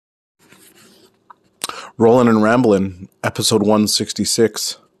Rollin' and Ramblin', episode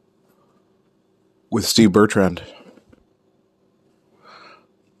 166, with Steve Bertrand.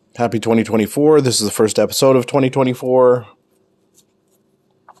 Happy 2024. This is the first episode of 2024.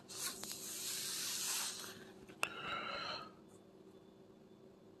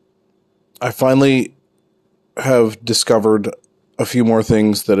 I finally have discovered a few more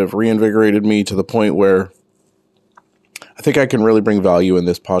things that have reinvigorated me to the point where I think I can really bring value in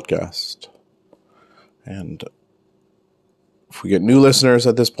this podcast. And if we get new listeners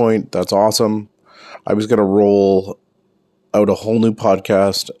at this point, that's awesome. I was going to roll out a whole new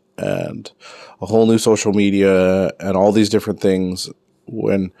podcast and a whole new social media and all these different things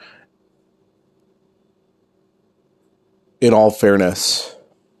when, in all fairness,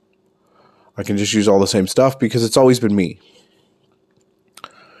 I can just use all the same stuff because it's always been me.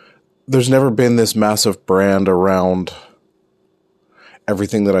 There's never been this massive brand around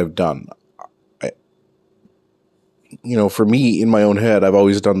everything that I've done. For me, in my own head, I've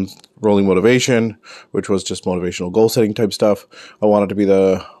always done Rolling Motivation, which was just motivational goal setting type stuff. I wanted to be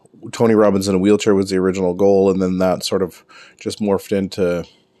the Tony Robbins in a wheelchair was the original goal, and then that sort of just morphed into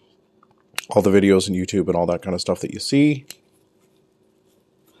all the videos on YouTube and all that kind of stuff that you see.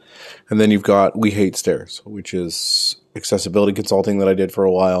 And then you've got We Hate Stairs, which is accessibility consulting that I did for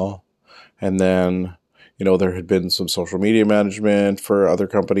a while. And then, there had been some social media management for other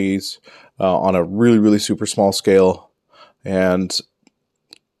companies on a really, really super small scale. And,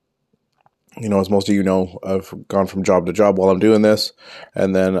 as most of you know, I've gone from job to job while I'm doing this.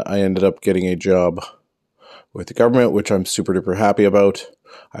 And then I ended up getting a job with the government, which I'm super duper happy about.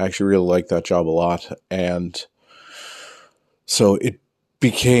 I actually really like that job a lot. And so it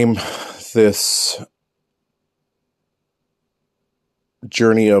became this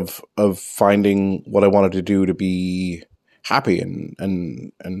journey of finding what I wanted to do to be happy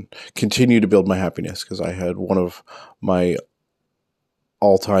and continue to build my happiness, because I had one of my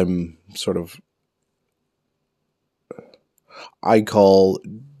all-time sort of, I call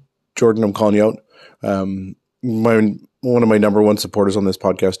Jordan, I'm calling you out, one of my number one supporters on this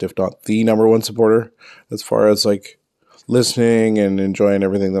podcast, if not the number one supporter, as far as like listening and enjoying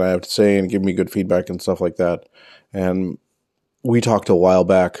everything that I have to say and giving me good feedback and stuff like that. And we talked a while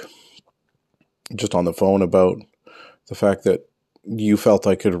back just on the phone about the fact that you felt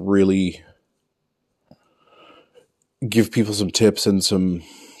I could really give people some tips and some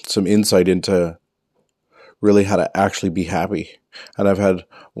insight into really how to actually be happy. And I've had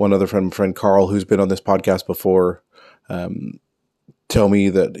one other friend Carl, who's been on this podcast before, tell me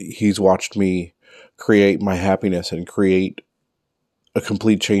that he's watched me create my happiness and create a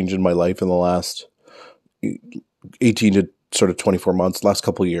complete change in my life in the last 18 to sort of 24 months, last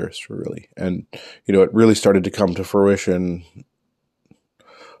couple of years, really. And, it really started to come to fruition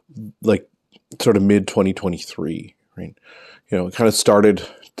like sort of mid 2023, right? It kind of started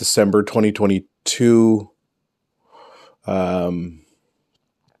December 2022, because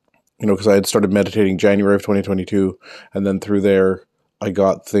I had started meditating January of 2022. And then through there, I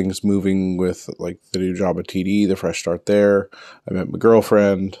got things moving with like the new job at TD, the fresh start there. I met my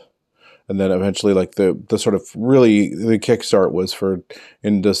girlfriend. And then eventually, like the sort of really the kickstart was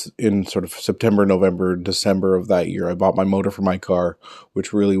in sort of September, November, December of that year. I bought my motor for my car,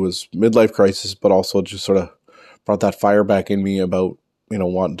 which really was midlife crisis, but also just sort of brought that fire back in me about,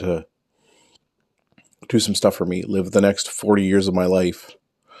 wanting to do some stuff for me, live the next 40 years of my life.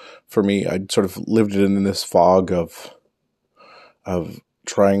 For me, I sort of lived it in this fog of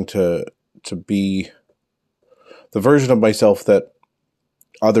trying to be the version of myself that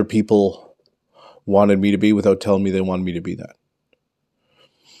other people wanted me to be without telling me they wanted me to be that.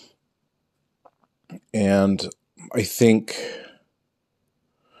 And I think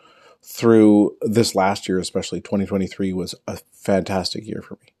through this last year, especially 2023, was a fantastic year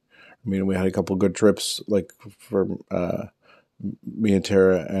for me. I mean, we had a couple good trips, like for me and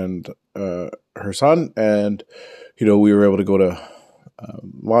Tara and her son, and we were able to go to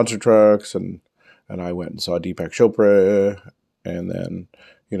monster trucks, and I went and saw Deepak Chopra. And then,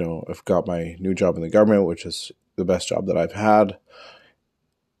 I've got my new job in the government, which is the best job that I've had.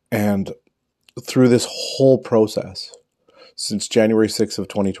 And through this whole process, since January 6th of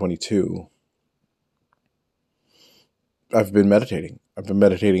 2022, I've been meditating. I've been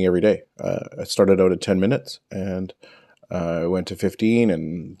meditating every day. I started out at 10 minutes, and I went to 15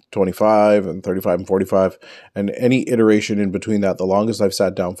 and 25 and 35 and 45. And any iteration in between that, the longest I've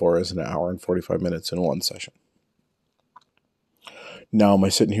sat down for is an hour and 45 minutes in one session. Now, am I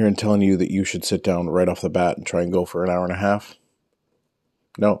sitting here and telling you that you should sit down right off the bat and try and go for an hour and a half?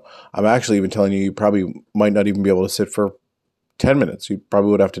 No, I'm actually even telling you probably might not even be able to sit for 10 minutes. You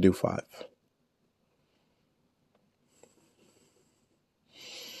probably would have to do 5.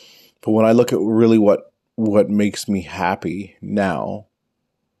 But when I look at really what makes me happy now,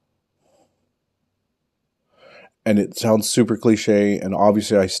 and it sounds super cliche, and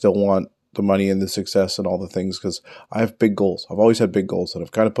obviously I still want the money and the success and all the things because I have big goals. I've always had big goals, and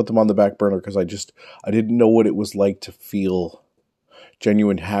I've kind of put them on the back burner because I didn't know what it was like to feel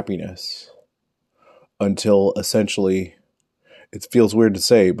genuine happiness until essentially, it feels weird to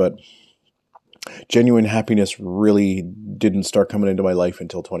say, but genuine happiness really didn't start coming into my life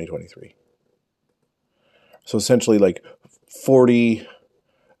until 2023. So essentially, like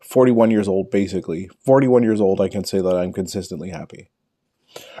 41 years old, basically. 41 years old, I can say that I'm consistently happy.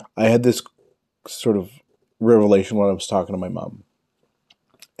 I had this sort of revelation when I was talking to my mom.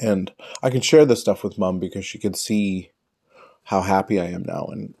 And I can share this stuff with mom because she can see how happy I am now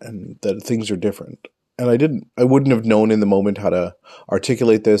and that things are different. And I wouldn't have known in the moment how to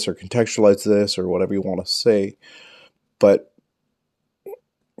articulate this or contextualize this or whatever you want to say. But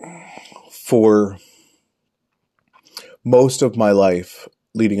for most of my life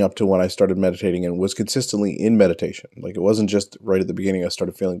leading up to when I started meditating and was consistently in meditation, like it wasn't just right at the beginning I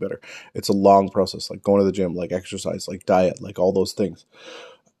started feeling better. It's a long process, like going to the gym, like exercise, like diet, like all those things.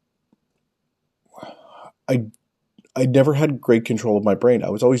 I never had great control of my brain. I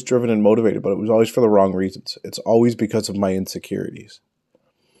was always driven and motivated, but it was always for the wrong reasons. It's always because of my insecurities.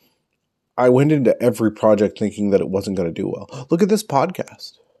 I went into every project thinking that it wasn't going to do well. Look at this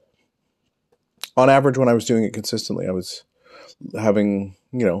podcast. On average, when I was doing it consistently, I was having,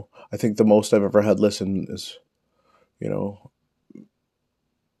 I think the most I've ever had listen is, I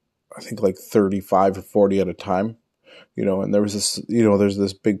think like 35 or 40 at a time. And there was this, there's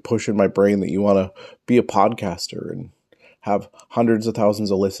this big push in my brain that you want to be a podcaster and have hundreds of thousands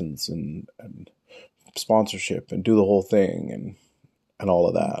of listens and sponsorship and do the whole thing and all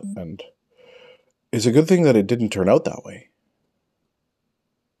of that. And it's a good thing that it didn't turn out that way.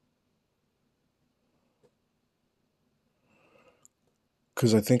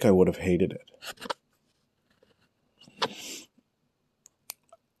 Because I think I would have hated it.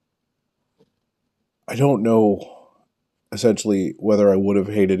 I don't know essentially whether I would have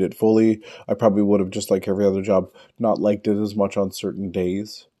hated it fully. I probably would have, just like every other job, not liked it as much on certain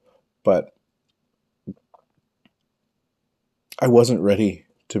days. But I wasn't ready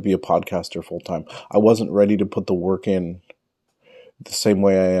to be a podcaster full time. I wasn't ready to put the work in the same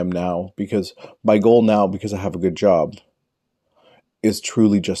way I am now, because my goal now, because I have a good job, is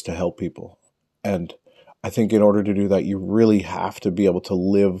truly just to help people. And I think in order to do that, you really have to be able to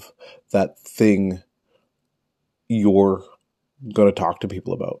live that thing you're going to talk to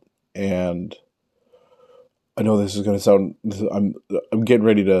people about. And I know this is going to sound, I'm getting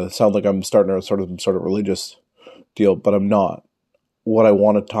ready to sound like I'm starting a sort of religious deal, but I'm not. What I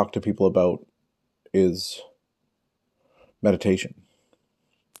want to talk to people about is meditation.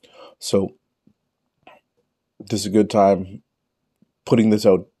 So this is a good time. Putting this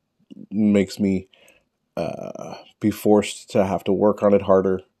out makes me be forced to have to work on it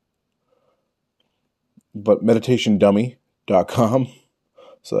harder. But meditationdummy.com.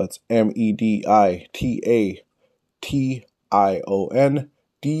 So that's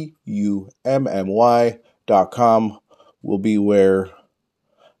meditationDummy.com will be where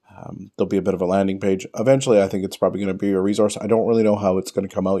there'll be a bit of a landing page. Eventually, I think it's probably going to be a resource. I don't really know how it's going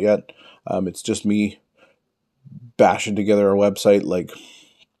to come out yet. It's just me bashing together a website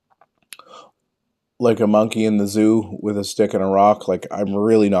like a monkey in the zoo with a stick and a rock. Like, I'm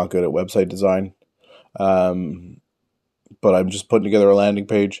really not good at website design. But I'm just putting together a landing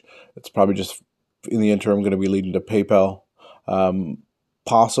page. It's probably just in the interim going to be leading to PayPal.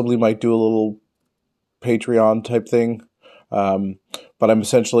 Possibly might do a little Patreon type thing. But I'm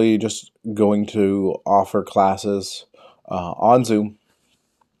essentially just going to offer classes on Zoom.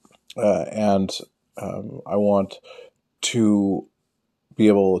 And I want to be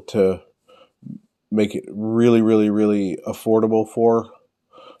able to make it really, really, really affordable for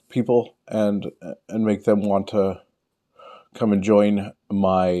people and make them want to come and join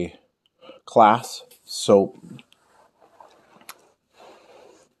my class. So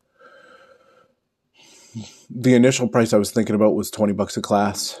the initial price I was thinking about was $20 a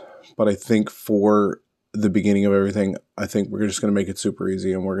class, but I think for the beginning of everything, I think we're just going to make it super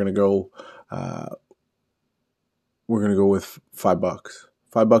easy, and we're going to go with $5.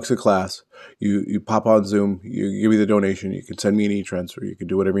 $5 a class. You pop on Zoom, you give me the donation, you can send me an e-transfer, you can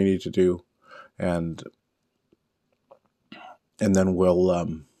do whatever you need to do, and then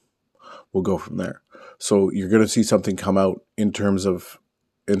we'll go from there. So you're going to see something come out in terms of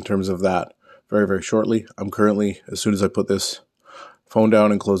that very, very shortly. I'm currently, as soon as I put this phone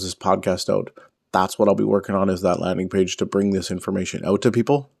down and close this podcast out, that's what I'll be working on, is that landing page to bring this information out to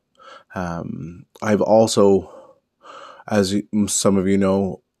people. I've also, as some of you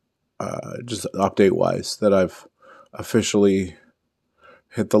know, just update wise, that I've officially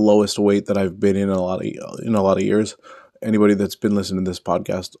hit the lowest weight that I've been in a lot of years. Anybody that's been listening to this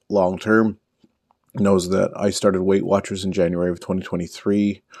podcast long term knows that I started Weight Watchers in January of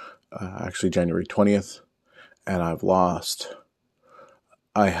 2023, actually January 20th, and I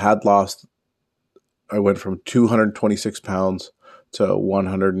went from 226 pounds to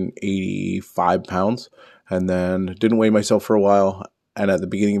 185 pounds, and then didn't weigh myself for a while, and at the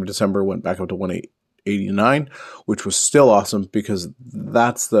beginning of December went back up to 189, which was still awesome, because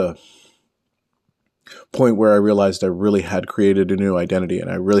that's the point where I realized I really had created a new identity, and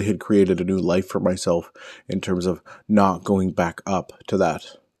I really had created a new life for myself in terms of not going back up to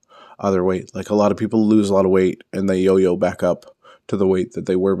that other weight. Like, a lot of people lose a lot of weight and they yo-yo back up to the weight that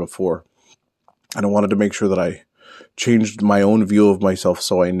they were before. And I wanted to make sure that I changed my own view of myself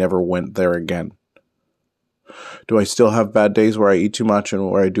so I never went there again. Do I still have bad days where I eat too much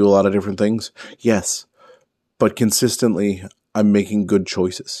and where I do a lot of different things? Yes. But consistently, I'm making good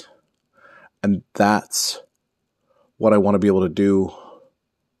choices. And that's what I want to be able to do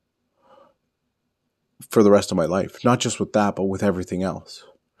for the rest of my life. Not just with that, but with everything else.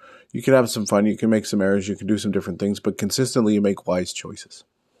 You can have some fun, you can make some errors, you can do some different things, but consistently you make wise choices.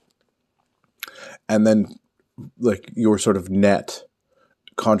 And then, like, your sort of net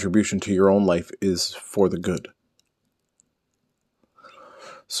contribution to your own life is for the good.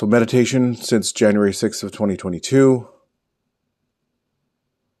 So meditation since January 6th of 2022.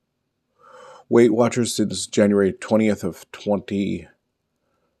 Weight Watchers since January 20th of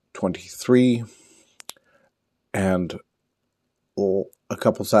 2023. And a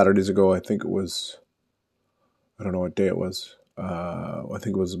couple Saturdays ago, I think it was, I don't know what day it was. I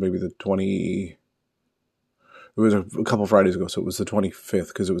think it was maybe it was a couple Fridays ago, so it was the 25th,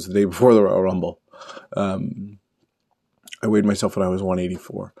 because it was the day before the Royal Rumble. I weighed myself when I was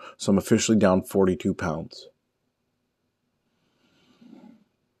 184. So I'm officially down 42 pounds.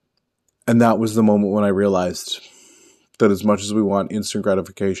 And that was the moment when I realized that as much as we want instant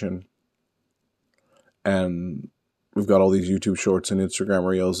gratification, and we've got all these YouTube shorts and Instagram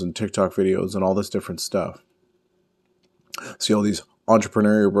reels and TikTok videos and all this different stuff, see all these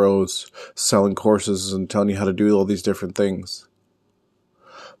entrepreneurial bros selling courses and telling you how to do all these different things.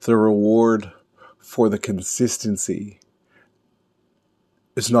 The reward for the consistency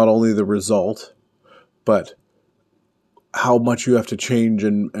is not only the result, but how much you have to change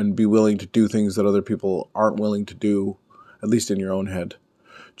and be willing to do things that other people aren't willing to do, at least in your own head.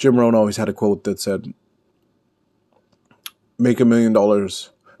 Jim Rohn always had a quote that said, make $1 million,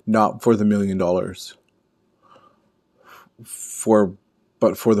 not for the $1 million,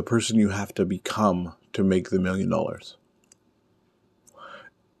 but for the person you have to become to make the $1 million.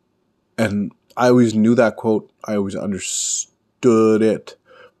 And I always knew that quote. I always understood it,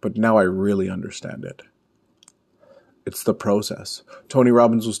 but now I really understand it. It's the process. Tony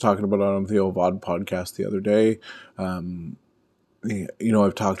Robbins was talking about it on the Ovad podcast the other day. I've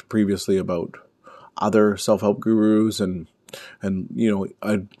talked previously about other self-help gurus, and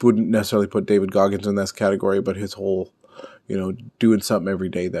I wouldn't necessarily put David Goggins in this category, but his whole, doing something every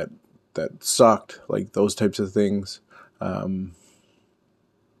day that sucked, like those types of things. And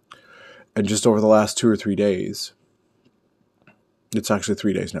just over the last 2 or 3 days, it's actually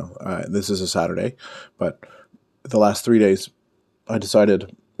 3 days now. This is a Saturday, but the last 3 days, I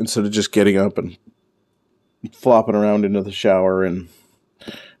decided, instead of just getting up and flopping around into the shower and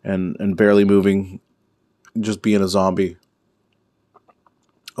barely moving, just being a zombie,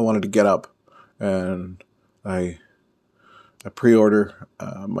 I wanted to get up, and I pre-order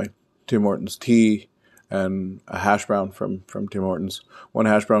my Tim Hortons tea and a hash brown from Tim Hortons. One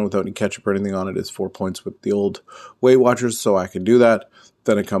hash brown without any ketchup or anything on it is 4 points with the old Weight Watchers, so I can do that.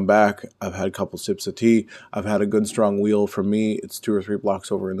 Then I come back, I've had a couple sips of tea, I've had a good strong wheel from me, it's 2 or 3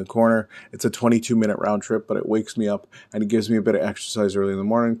 blocks over in the corner. It's a 22-minute round trip, but it wakes me up and it gives me a bit of exercise early in the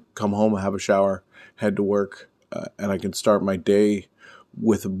morning, come home, have a shower, head to work, and I can start my day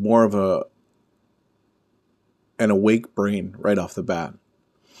with more of an awake brain right off the bat.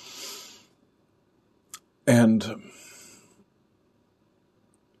 And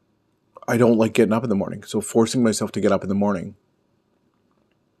I don't like getting up in the morning, so forcing myself to get up in the morning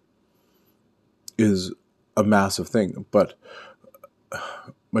is a massive thing. But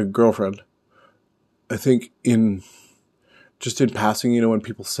my girlfriend, I think in passing, when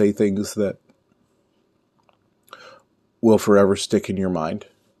people say things that will forever stick in your mind,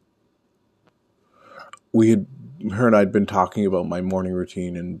 her and I had been talking about my morning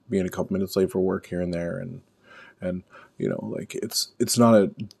routine and being a couple minutes late for work here and there, and it's not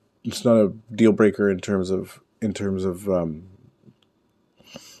a a deal breaker in terms of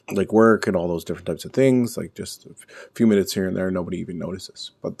like work and all those different types of things. Like just a few minutes here and there, nobody even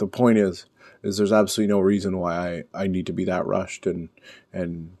notices. But the point is there's absolutely no reason why I need to be that rushed and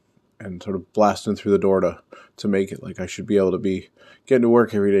sort of blasting through the door to make it. Like I should be able to be getting to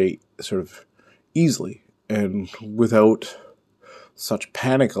work every day sort of easily and without such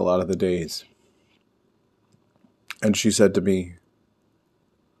panic a lot of the days. And she said to me,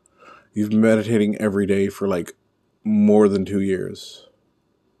 "You've been meditating every day for like more than 2 years.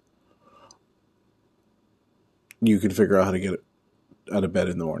 You can figure out how to get out of bed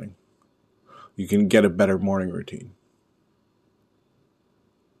in the morning. You can get a better morning routine."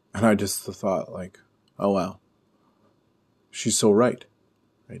 And I just thought like, oh wow, she's so right?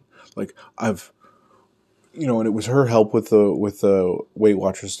 Like I've, and it was her help with the Weight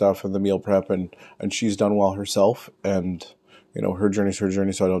Watchers stuff and the meal prep, and she's done well herself, and her journey's her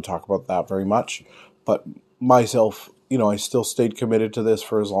journey, so I don't talk about that very much. But myself, I still stayed committed to this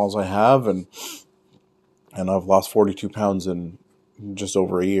for as long as I have, and I've lost 42 pounds in just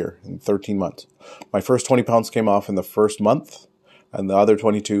over a year, in 13 months. My first 20 pounds came off in the first month, and the other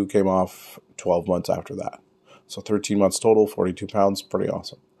 22 came off 12 months after that. So 13 months total, 42 pounds, pretty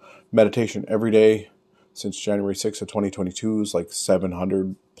awesome. Meditation every day since January 6th of 2022 is like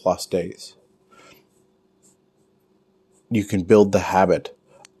 700 plus days. You can build the habit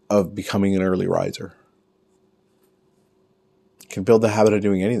of becoming an early riser. You can build the habit of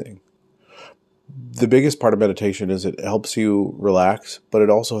doing anything. The biggest part of meditation is it helps you relax, but it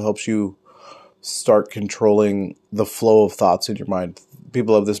also helps you start controlling the flow of thoughts in your mind.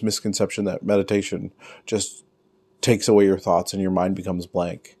 People have this misconception that meditation just takes away your thoughts and your mind becomes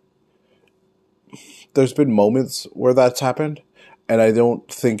blank. There's been moments where that's happened, and I don't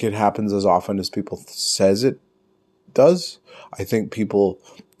think it happens as often as people says it does. I think people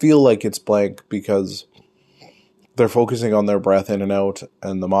feel like it's blank because they're focusing on their breath in and out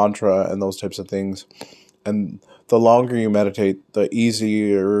and the mantra and those types of things. And the longer you meditate, the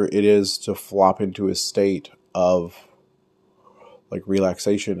easier it is to flop into a state of like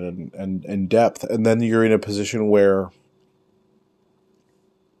relaxation and depth. And then you're in a position where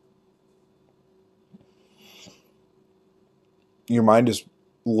your mind is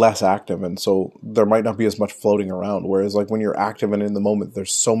less active, and so there might not be as much floating around. Whereas like when you're active and in the moment,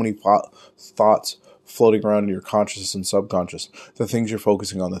 there's so many thoughts floating around in your conscious and subconscious. The things you're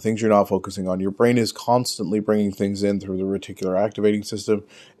focusing on, the things you're not focusing on. Your brain is constantly bringing things in through the reticular activating system.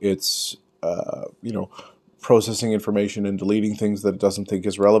 It's processing information and deleting things that it doesn't think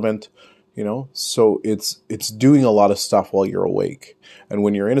is relevant. So it's doing a lot of stuff while you're awake. And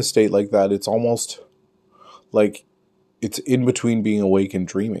when you're in a state like that, it's almost like it's in between being awake and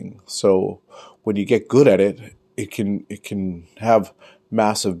dreaming. So when you get good at it, it can have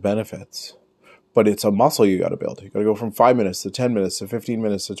massive benefits. But it's a muscle you got to build. You got to go from 5 minutes to 10 minutes to 15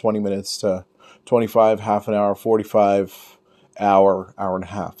 minutes to 20 minutes to 25, half an hour, 45, hour and a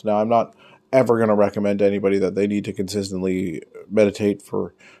half. Now, I'm not ever going to recommend to anybody that they need to consistently meditate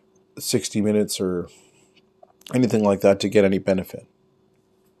for 60 minutes or anything like that to get any benefit.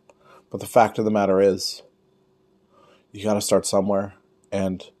 But the fact of the matter is, you got to start somewhere.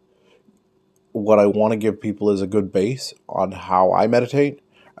 And what I want to give people is a good base on how I meditate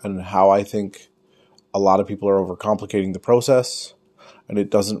and how I think a lot of people are overcomplicating the process. And it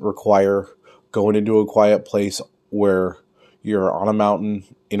doesn't require going into a quiet place where you're on a mountain,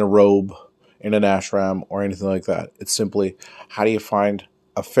 in a robe, in an ashram, or anything like that. It's simply, how do you find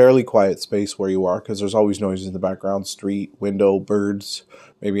a fairly quiet space where you are? Because there's always noises in the background, street, window, birds,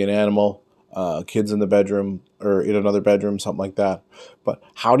 maybe an animal, kids in the bedroom or in another bedroom, something like that. But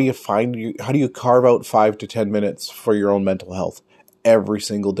how do you carve out 5 to 10 minutes for your own mental health every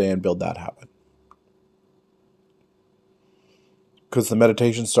single day and build that habit? Because the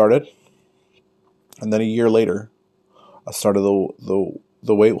meditation started, and then a year later, I started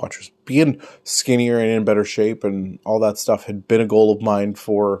the Weight Watchers. Being skinnier and in better shape and all that stuff had been a goal of mine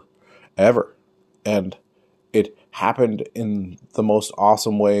forever. And it happened in the most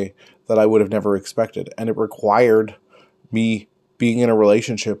awesome way that I would have never expected. And it required me being in a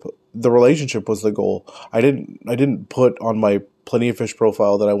relationship. The relationship was the goal. I didn't put on my Plenty of Fish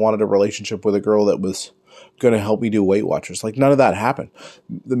profile that I wanted a relationship with a girl that was going to help me do Weight Watchers. Like, none of that happened.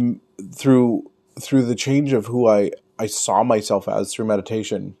 Through the change of who I saw myself as through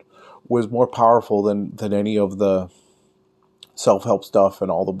meditation was more powerful than any of the self-help stuff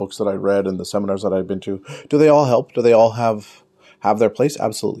and all the books that I read and the seminars that I've been to. Do they all help? Do they all have their place?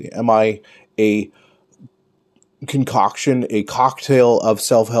 Absolutely. Am I a concoction, a cocktail of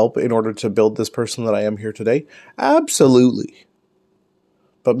self-help in order to build this person that I am here today? Absolutely.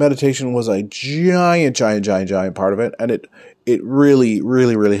 But meditation was a giant part of it, and it really,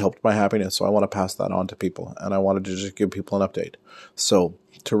 really, really helped my happiness. So I want to pass that on to people, and I wanted to just give people an update. So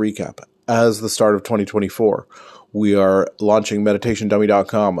to recap, as the start of 2024, we are launching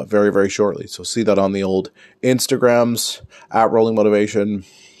meditationdummy.com very, very shortly. So see that on the old Instagrams, at Rolling Motivation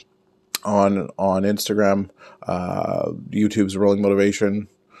on Instagram, YouTube's Rolling Motivation.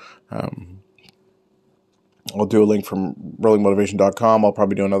 I'll do a link from rollingmotivation.com. I'll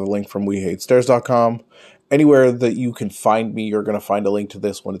probably do another link from wehatestairs.com. Anywhere that you can find me, you're going to find a link to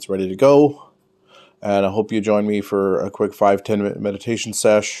this when it's ready to go. And I hope you join me for a quick 5-10 minute meditation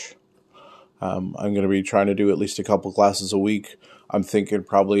sesh. I'm going to be trying to do at least a couple classes a week. I'm thinking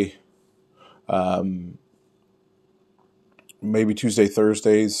probably maybe Tuesday,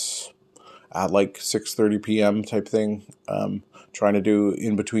 Thursdays at like 6:30 p.m. type thing. Trying to do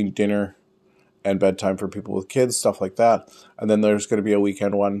in between dinner and bedtime for people with kids, stuff like that. And then there's going to be a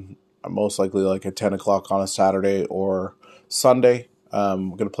weekend one, most likely like at 10 o'clock on a Saturday or Sunday. I'm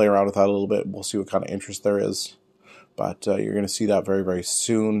going to play around with that a little bit. We'll see what kind of interest there is. But you're going to see that very, very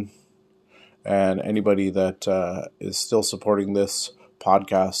soon. And anybody that is still supporting this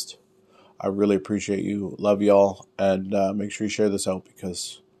podcast, I really appreciate you. Love y'all. And make sure you share this out,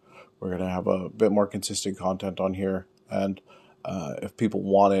 because we're going to have a bit more consistent content on here. And if people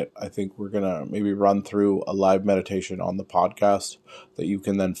want it, I think we're going to maybe run through a live meditation on the podcast that you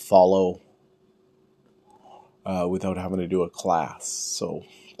can then follow without having to do a class. So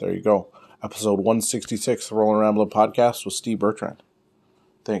there you go. Episode 166, the Rolling Rambler podcast with Steve Bertrand.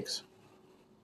 Thanks.